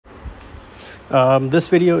This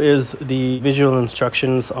video is the visual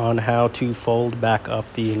instructions on how to fold back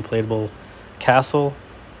up the inflatable castle,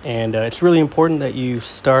 and it's really important that you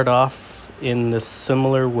start off in the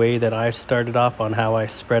similar way that I started off on how I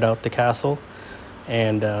spread out the castle,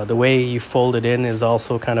 and the way you fold it in is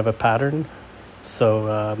also kind of a pattern.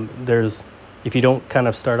 So if you don't kind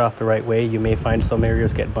of start off the right way, you may find some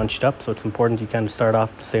areas get bunched up, so it's important you kind of start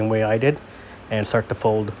off the same way I did and start to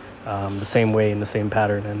fold the same way in the same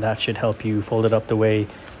pattern, and that should help you fold it up the way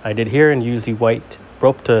I did here, and use the white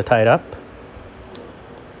rope to tie it up,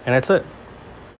 and that's it.